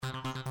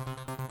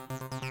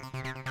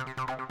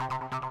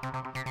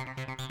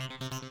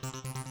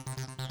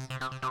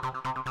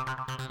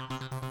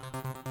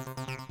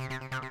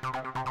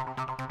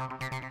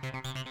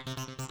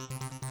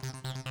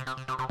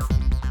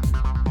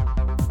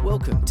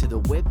Welcome to the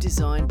Web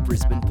Design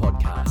Brisbane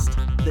podcast,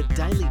 the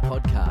daily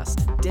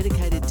podcast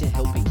dedicated to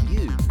helping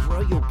you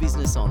grow your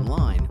business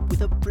online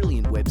with a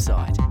brilliant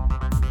website.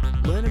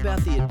 Learn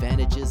about the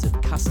advantages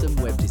of custom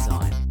web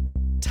design,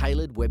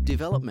 tailored web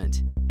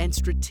development, and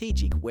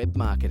strategic web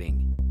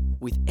marketing,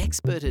 with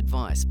expert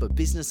advice for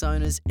business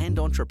owners and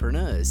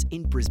entrepreneurs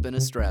in Brisbane,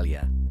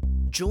 Australia.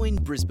 Join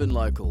Brisbane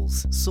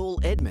locals Saul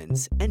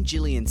Edmonds and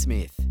Gillian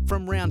Smith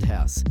from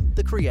Roundhouse,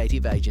 the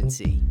creative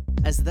agency,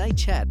 as they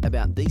chat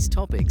about these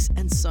topics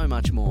and so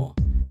much more.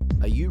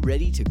 Are you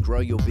ready to grow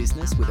your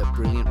business with a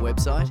brilliant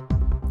website?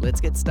 Let's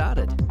get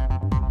started.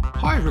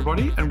 Hi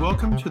everybody, and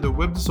welcome to the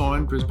Web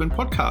Design Brisbane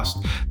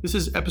podcast. This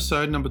is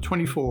episode number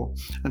 24,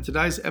 and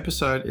today's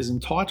episode is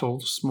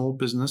entitled Small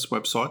Business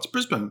Websites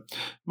Brisbane.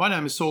 My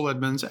name is Saul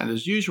Edmonds, and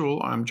as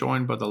usual, I'm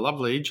joined by the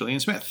lovely Gillian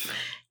Smith.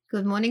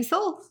 Good morning,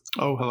 Saul.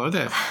 Oh, hello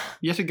there.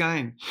 Yet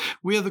again,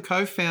 we are the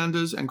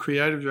co-founders and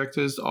creative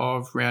directors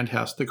of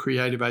Roundhouse, the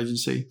creative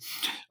agency,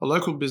 a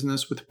local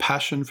business with a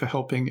passion for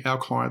helping our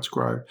clients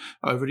grow.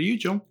 Over to you,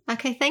 Jill.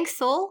 Okay, thanks,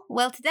 Saul.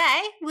 Well,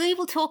 today we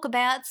will talk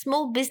about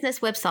small business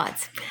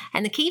websites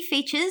and the key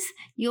features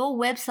your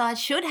website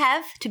should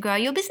have to grow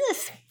your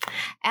business.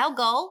 Our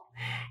goal,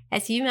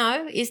 as you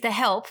know, is to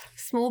help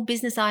small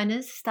business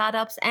owners,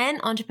 startups and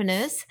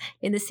entrepreneurs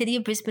in the city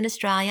of Brisbane,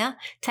 Australia,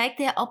 take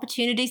their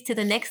opportunities to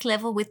the next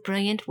level with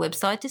brilliant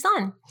website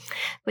design.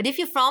 But if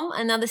you're from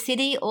another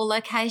city or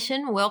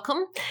location,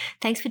 welcome.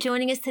 Thanks for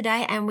joining us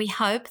today, and we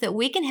hope that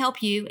we can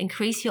help you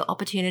increase your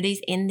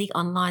opportunities in the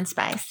online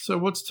space. So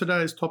what's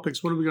today's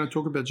topics? What are we going to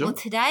talk about, Jill? Well,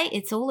 today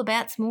it's all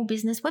about small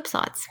business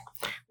websites.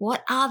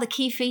 What are the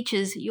key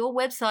features your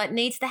website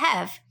needs to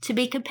have to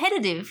be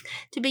competitive,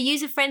 to be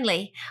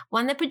user-friendly,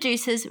 one that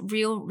produces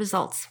real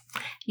results?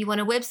 You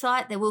want a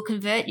website that will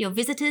convert your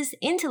visitors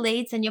into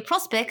leads and your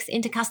prospects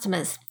into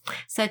customers.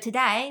 So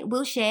today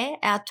we'll share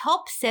our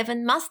top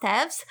 7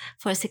 must-haves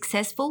for a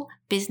successful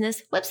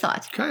business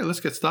website. Okay,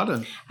 let's get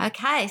started.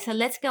 Okay, so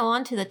let's go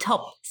on to the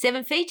top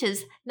 7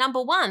 features.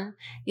 Number 1,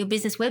 your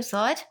business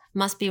website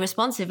must be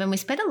responsive. And we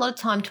spent a lot of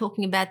time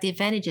talking about the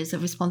advantages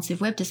of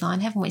responsive web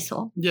design, haven't we,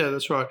 Saul? Yeah,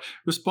 that's right.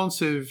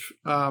 Responsive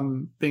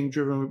being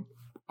driven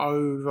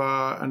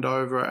over and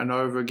over and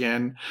over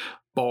again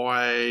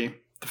by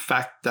the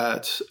fact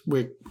that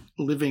we're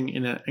living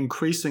in an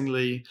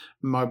increasingly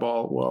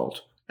mobile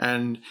world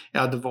and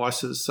our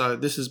devices. So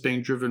this is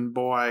being driven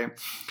by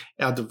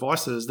our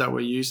devices that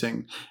we're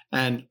using,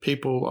 and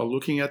people are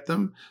looking at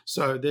them.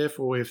 So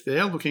therefore, if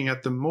they're looking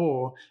at them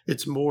more,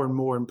 it's more and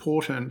more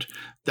important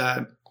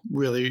that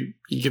really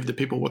you give the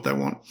people what they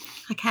want.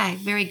 Okay,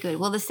 very good.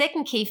 Well, the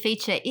second key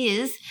feature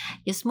is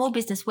your small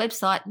business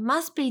website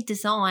must be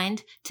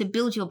designed to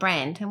build your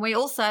brand. And we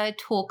also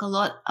talk a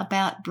lot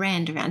about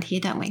brand around here,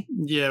 don't we?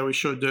 Yeah, we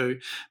sure do,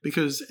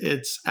 because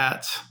it's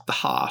at the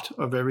heart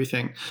of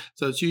everything.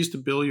 So it's used to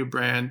build your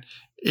brand.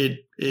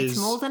 It's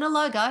more than a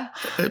logo.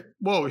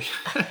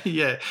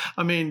 Yeah.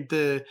 I mean,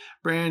 the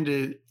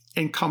brand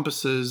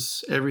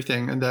encompasses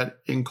everything, and that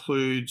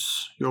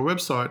includes your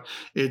website.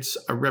 It's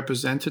a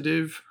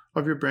representative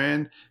of your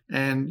brand,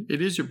 and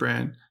it is your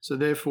brand. So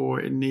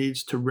therefore, it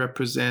needs to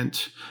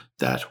represent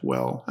that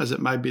well, as it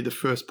may be the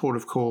first port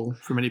of call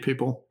for many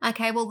people.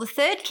 Okay, well, the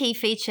third key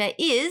feature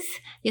is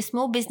your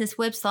small business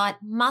website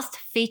must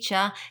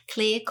feature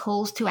clear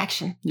calls to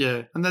action.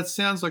 Yeah, and that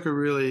sounds like a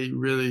really,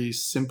 really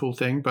simple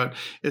thing, but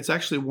it's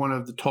actually one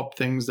of the top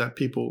things that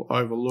people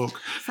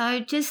overlook. So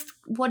just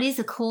what is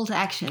a call to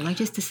action? Like,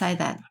 just to say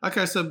that.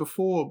 Okay, so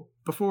before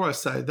I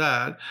say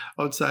that,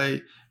 I would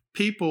say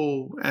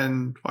people,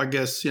 and I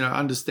guess,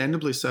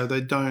 understandably so,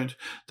 they don't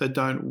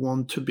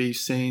want to be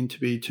seen to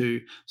be too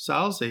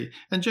salesy,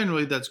 and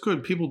generally that's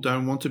good. People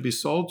don't want to be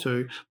sold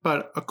to,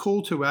 but a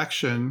call to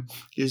action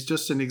is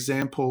just an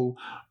example.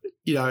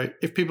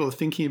 If people are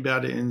thinking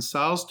about it in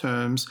sales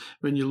terms,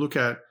 when you look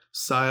at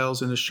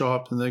sales in a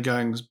shop and they're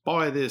going,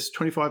 buy this,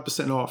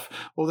 25% off,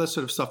 all that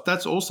sort of stuff,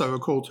 that's also a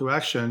call to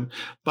action.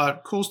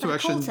 But calls to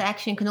action... call to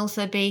action can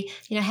also be,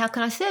 how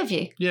can I serve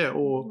you? Yeah,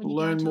 or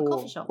learn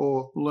more,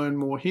 or learn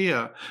more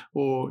here,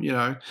 or,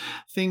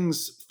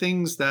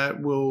 things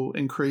that will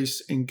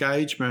increase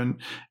engagement.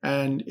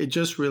 And it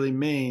just really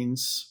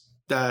means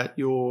that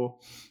you're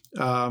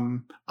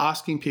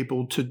asking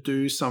people to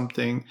do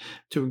something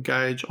to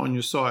engage on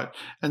your site.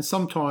 And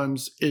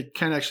sometimes it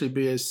can actually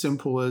be as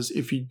simple as,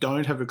 if you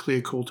don't have a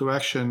clear call to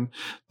action,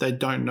 they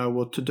don't know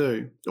what to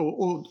do.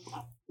 Or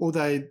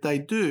they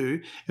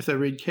do if they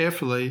read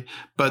carefully,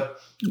 but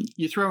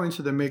you throw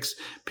into the mix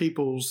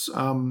people's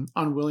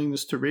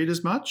unwillingness to read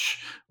as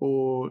much,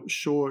 or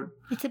short...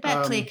 It's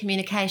about clear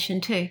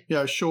communication too.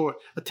 Yeah, short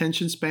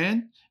attention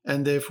span,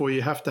 and therefore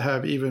you have to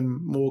have even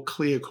more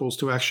clear calls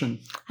to action.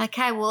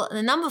 Okay, well,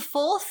 the number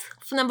 4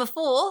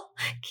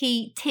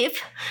 key tip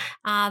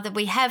that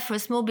we have for a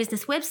small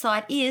business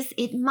website is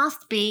it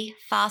must be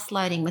fast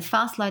loading, with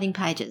fast loading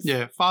pages.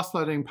 Yeah, fast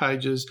loading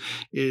pages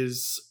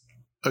is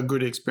a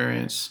good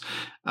experience.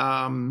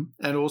 And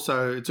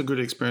also it's a good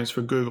experience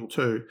for Google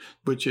too,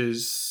 which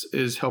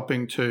is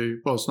helping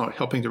to, well, it's not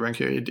helping to rank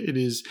you. It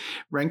is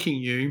ranking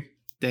you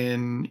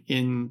than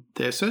in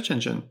their search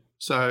engine.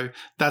 So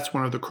that's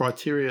one of the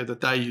criteria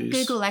that they use.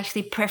 Google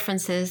actually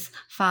preferences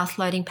fast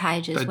loading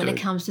pages when it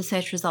comes to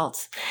search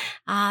results.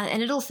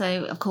 And it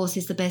also, of course,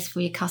 is the best for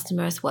your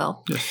customer as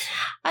well. Yes.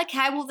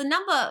 Okay, well, the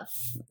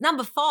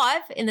number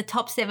 5 in the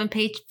top 7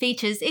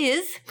 features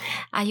is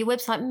your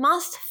website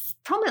must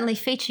prominently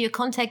feature your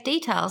contact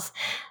details.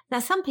 Now,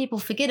 some people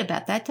forget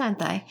about that, don't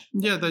they?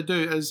 Yeah, they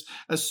do. As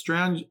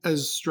strange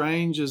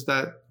as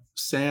that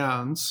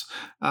sounds,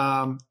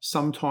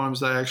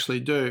 sometimes they actually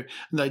do.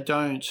 And they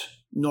don't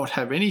not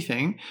have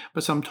anything,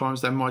 but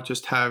sometimes they might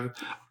just have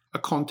a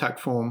contact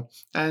form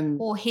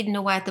or hidden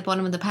away at the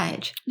bottom of the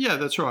page. Yeah,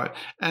 that's right.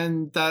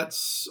 And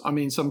that's, I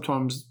mean,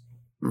 sometimes,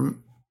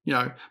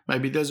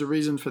 maybe there's a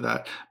reason for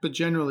that. But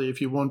generally,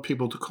 if you want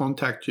people to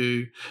contact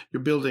you,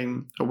 you're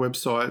building a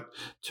website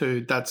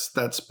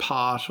that's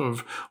part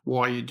of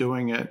why you're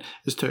doing it,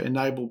 is to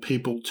enable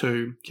people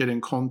to get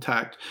in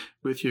contact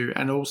with you,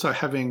 and also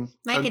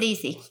make it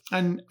easy.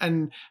 And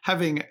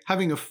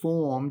having a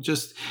form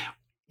just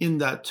in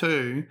that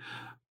too.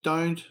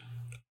 Don't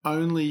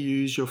only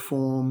use your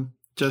form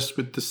just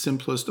with the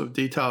simplest of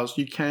details.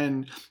 You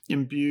can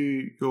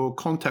imbue your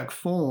contact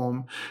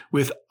form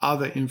with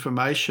other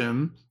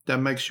information that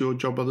makes your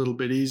job a little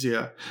bit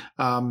easier.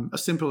 A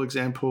simple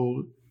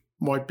example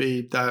might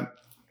be that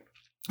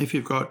if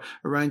you've got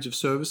a range of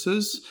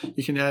services,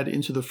 you can add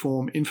into the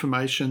form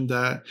information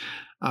that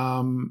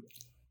a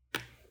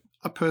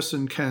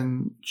person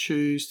can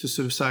choose to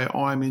sort of say,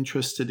 I'm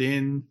interested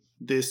in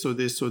this or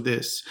this or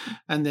this,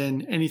 and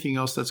then anything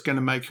else that's going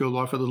to make your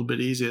life a little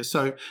bit easier.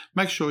 So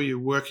make sure you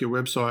work your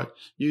website,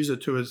 use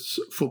it to its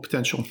full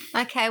potential.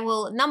 Okay,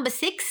 well, number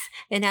 6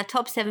 in our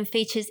top 7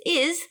 features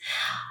is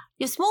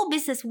your small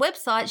business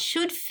website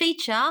should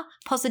feature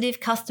positive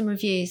customer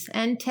reviews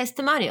and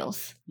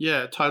testimonials.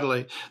 Yeah,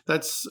 totally.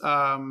 That's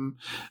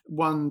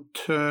one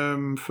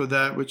term for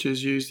that which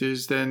is used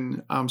is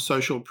then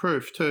social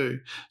proof too.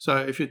 So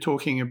if you're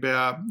talking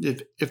about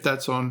if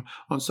that's on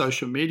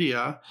social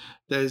media,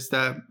 there's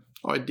that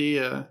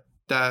idea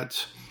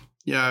that,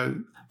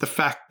 the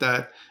fact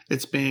that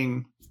it's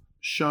being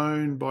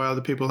shown by other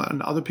people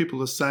and other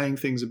people are saying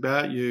things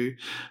about you.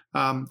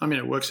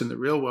 It works in the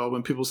real world.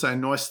 When people say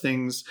nice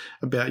things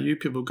about you,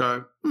 people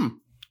go,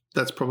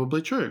 that's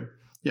probably true.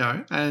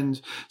 And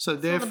so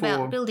it's therefore all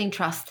about building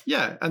trust.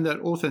 Yeah, and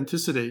that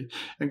authenticity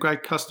and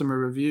great customer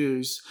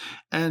reviews.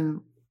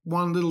 And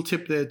one little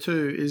tip there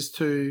too is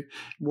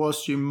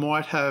whilst you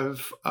might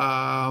have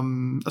a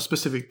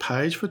specific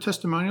page for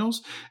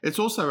testimonials, it's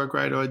also a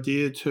great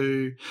idea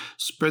to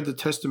spread the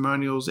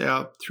testimonials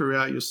out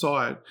throughout your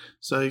site.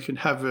 So you can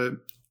have it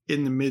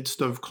in the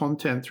midst of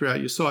content throughout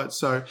your site.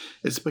 So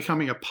it's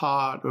becoming a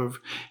part of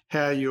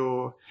how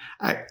you're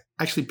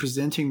actually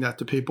presenting that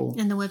to people.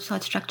 And the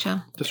website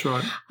structure. That's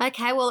right.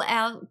 Okay, well,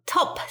 our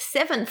top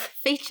 7th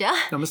feature,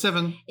 number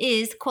 7,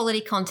 is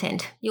quality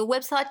content. Your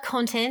website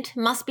content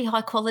must be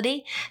high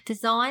quality,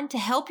 designed to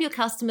help your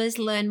customers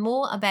learn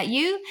more about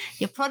you,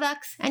 your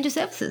products, and your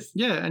services.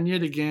 Yeah, and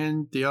yet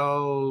again, the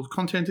old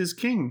content is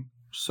king.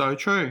 So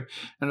true.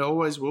 And it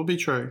always will be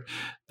true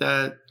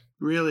that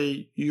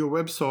really your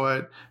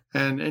website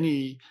and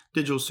any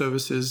digital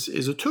services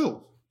is a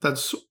tool.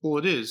 That's all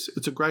it is.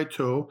 It's a great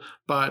tool,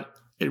 but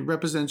it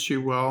represents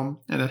you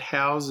well and it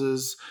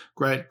houses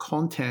great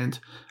content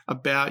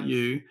about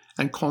you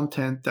and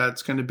content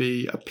that's going to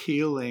be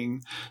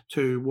appealing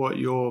to what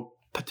your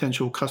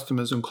potential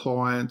customers and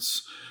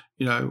clients,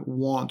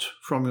 want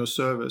from your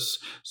service.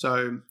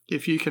 So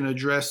if you can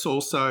address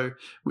also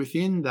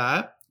within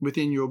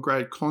your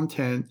great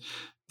content,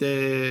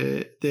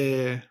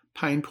 their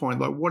pain point,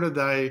 like what do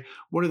they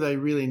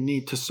really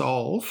need to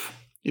solve?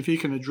 If you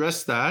can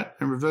address that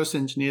and reverse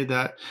engineer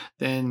that,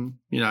 then,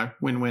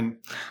 win-win.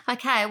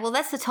 Okay, well,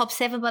 that's the top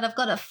 7, but I've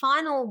got a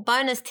final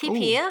bonus tip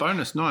here.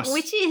 Bonus, nice.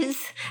 Which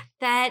is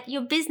that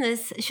your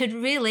business should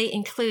really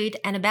include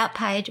an about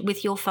page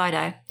with your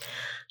photo.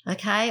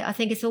 Okay, I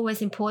think it's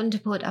always important to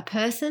put a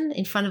person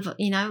in front of, at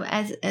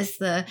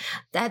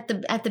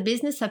the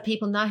business so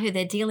people know who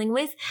they're dealing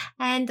with.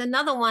 And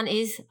another one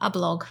is a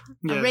blog,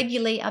 a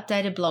regularly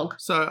updated blog.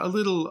 So a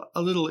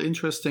little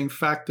interesting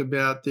fact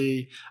about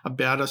the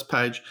About Us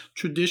page.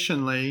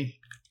 Traditionally,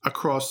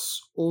 across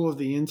all of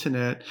the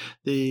internet,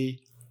 the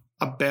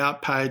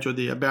About page or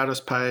the About Us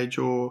page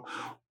or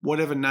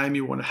whatever name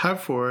you want to have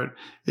for it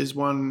is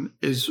one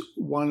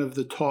of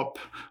the top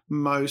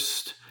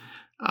most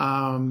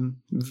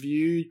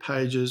viewed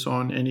pages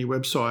on any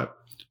website.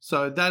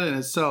 So that in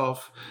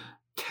itself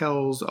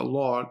tells a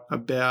lot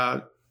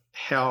about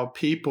how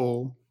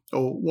people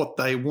or what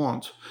they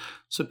want.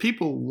 So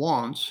people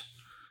want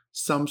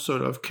some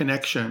sort of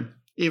connection.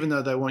 Even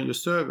though they want your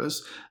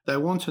service, they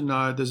want to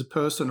know there's a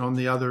person on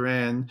the other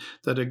end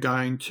that are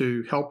going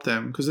to help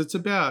them, because it's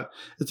about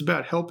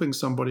helping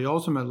somebody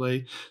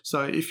ultimately.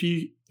 So if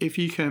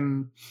you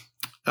can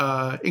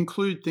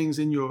include things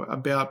in your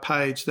About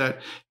page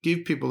that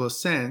give people a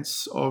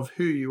sense of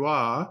who you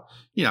are,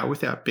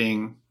 without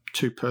being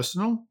too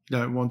personal. You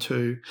don't want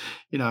to,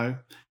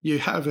 you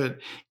have it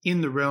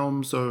in the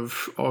realms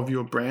of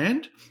your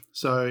brand,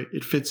 so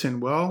it fits in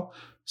well.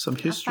 Some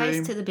history. A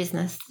face to the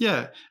business.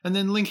 Yeah, and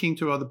then linking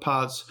to other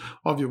parts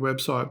of your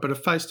website, but a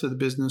face to the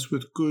business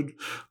with good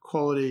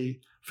quality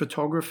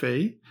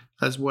photography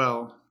as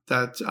well.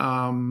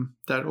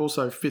 That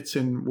also fits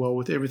in well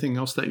with everything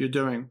else that you're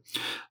doing.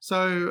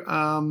 So,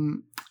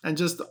 and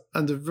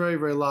the very,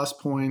 very last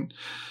point,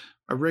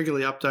 a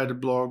regularly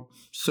updated blog,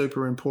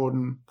 super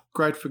important,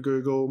 great for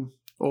Google.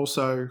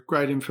 Also,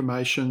 great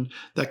information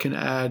that can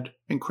add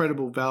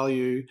incredible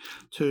value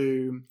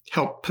to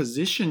help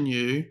position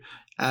you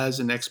as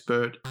an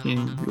expert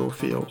in your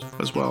field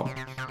as well.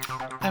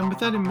 And with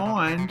that in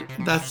mind,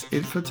 that's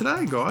it for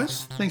today,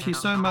 guys. Thank you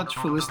so much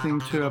for listening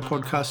to our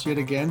podcast yet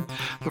again.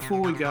 Before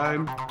we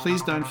go,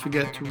 please don't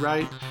forget to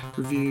rate,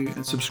 review,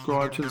 and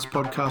subscribe to this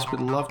podcast.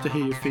 We'd love to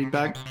hear your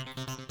feedback.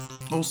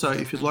 Also,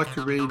 if you'd like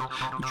to read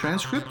the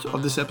transcript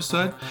of this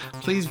episode,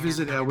 please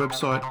visit our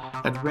website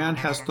at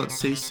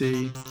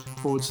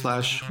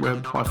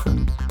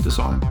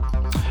roundhouse.cc/web-design.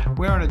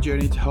 We're on a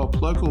journey to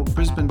help local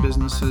Brisbane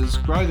businesses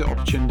grow their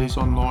opportunities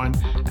online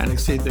and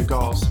exceed their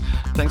goals.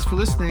 Thanks for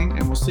listening,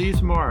 and we'll see you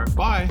tomorrow.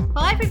 Bye.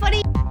 Bye,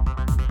 everybody.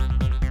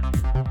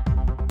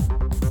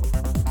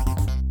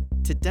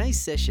 Today's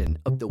session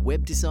of the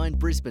Web Design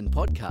Brisbane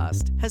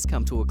podcast has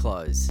come to a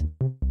close.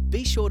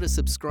 Be sure to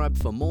subscribe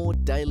for more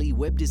daily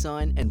web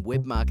design and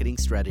web marketing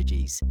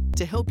strategies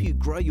to help you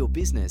grow your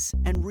business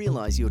and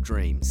realize your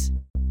dreams.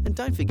 And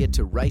don't forget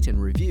to rate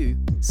and review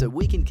so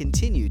we can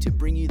continue to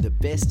bring you the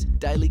best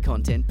daily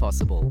content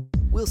possible.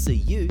 We'll see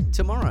you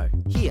tomorrow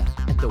here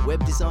at the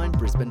Web Design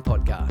Brisbane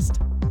podcast.